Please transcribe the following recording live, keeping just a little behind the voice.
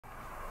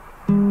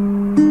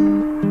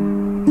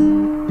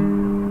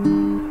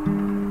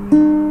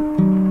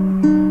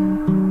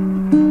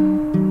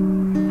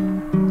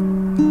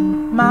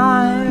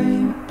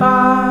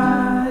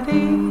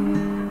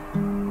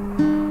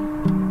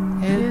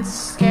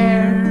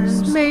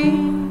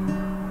me.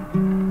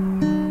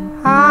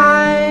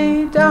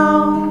 I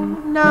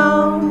don't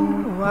know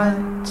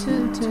what to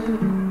do.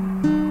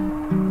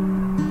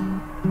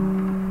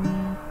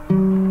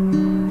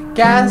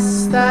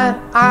 Guess that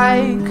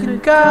I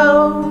could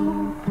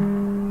go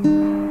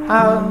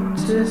out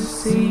to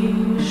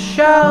see a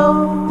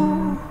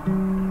show,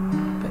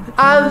 but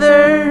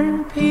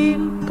other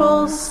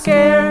people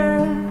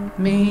scare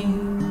me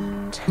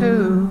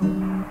too.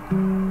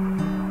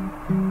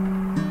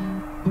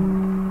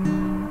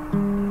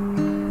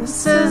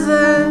 This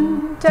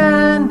isn't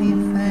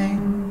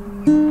anything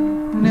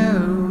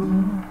new.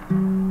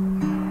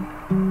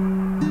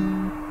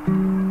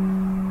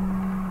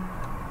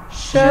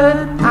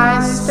 Should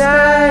I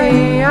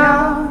stay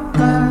up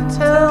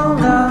until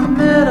the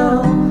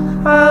middle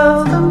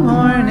of the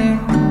morning?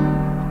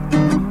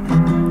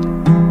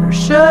 Or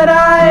should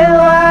I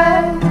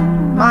let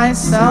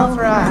myself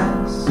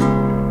rest?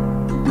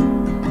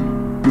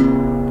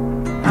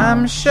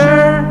 I'm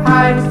sure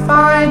I'd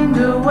find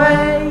a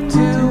way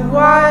to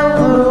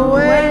while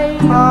away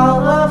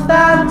all of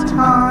that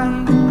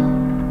time.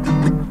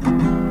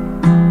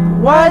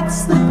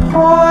 What's the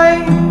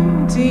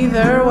point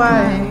either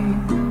way?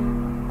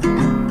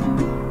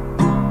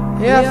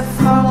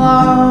 If I'm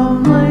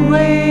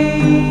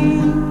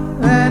lonely,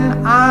 then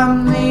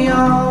I'm the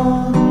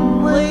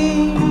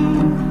only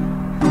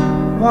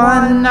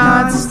one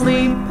not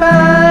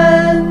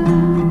sleeping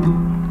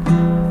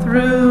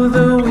through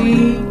the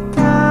weekend.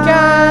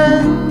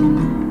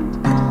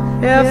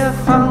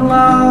 If I'm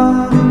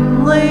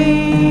lonely,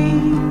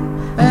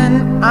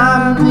 then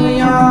I'm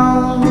the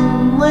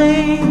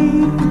only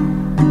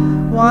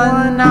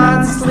one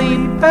not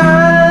sleeping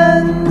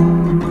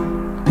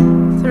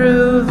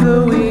through the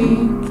weekend.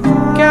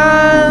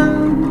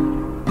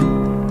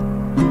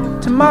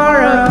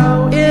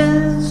 Tomorrow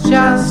is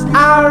just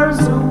hours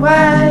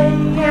away,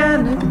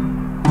 and it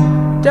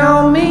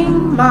don't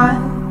mean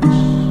much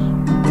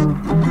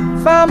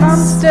if I'm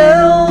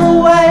still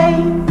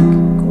awake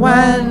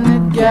when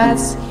it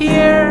gets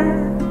here.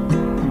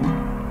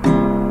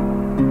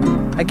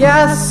 I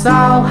guess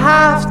I'll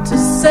have to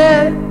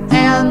sit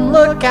and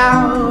look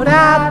out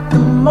at the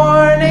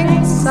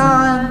morning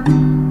sun.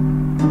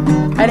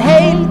 I'd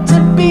hate to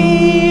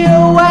be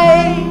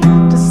away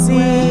to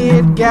see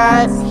it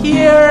get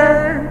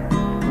here.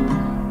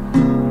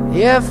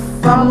 If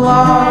I'm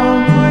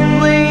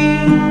lonely,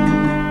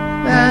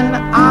 then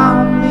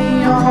I'm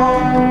the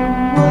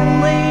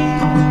only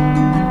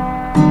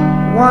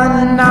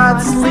one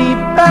not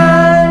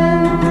sleeping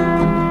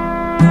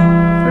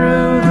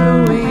through the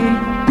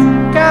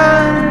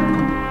weekend.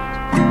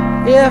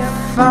 If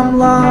I'm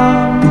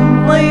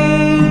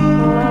lonely,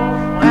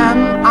 am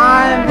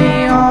I the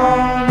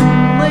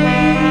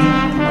only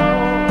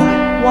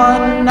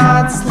one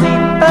not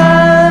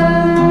sleeping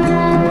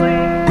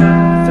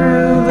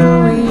through the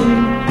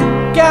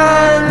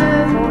weekend?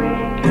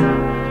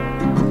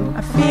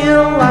 I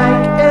feel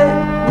like it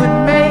would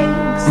make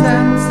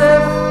sense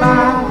if I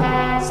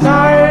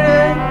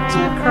started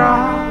to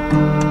cry,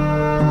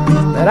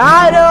 but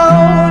I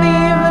don't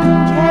even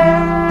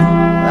care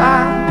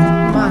that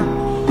much.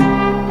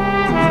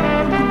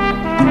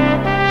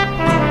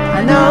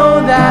 I know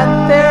that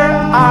there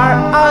are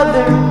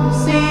others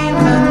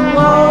even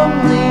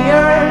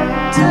lonelier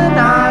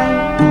tonight.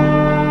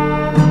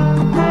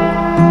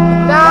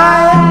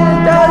 That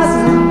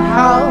doesn't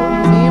help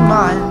me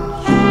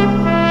much,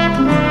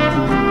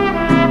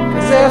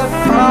 'cause if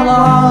I'm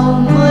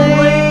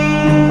lonely,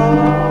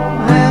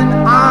 then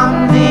I'm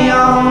the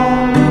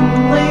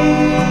only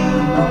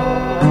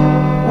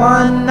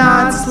one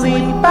not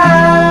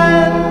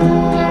sleeping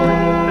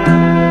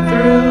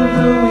through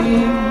the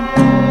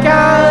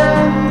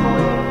weekend.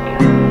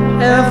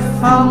 If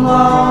I'm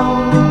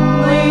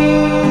lonely,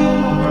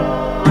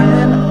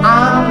 then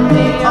I'm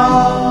the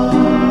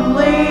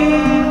only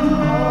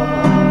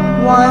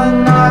one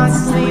not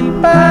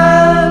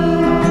sleeping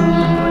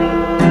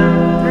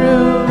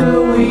through the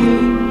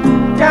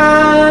weekend.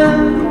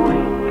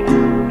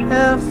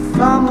 If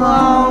I'm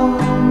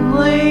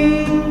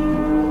lonely,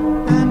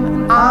 then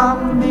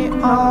I'm the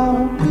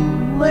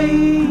only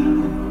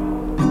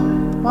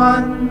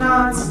one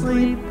not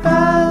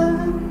sleeping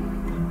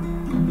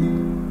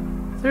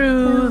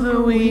through the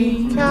weekend.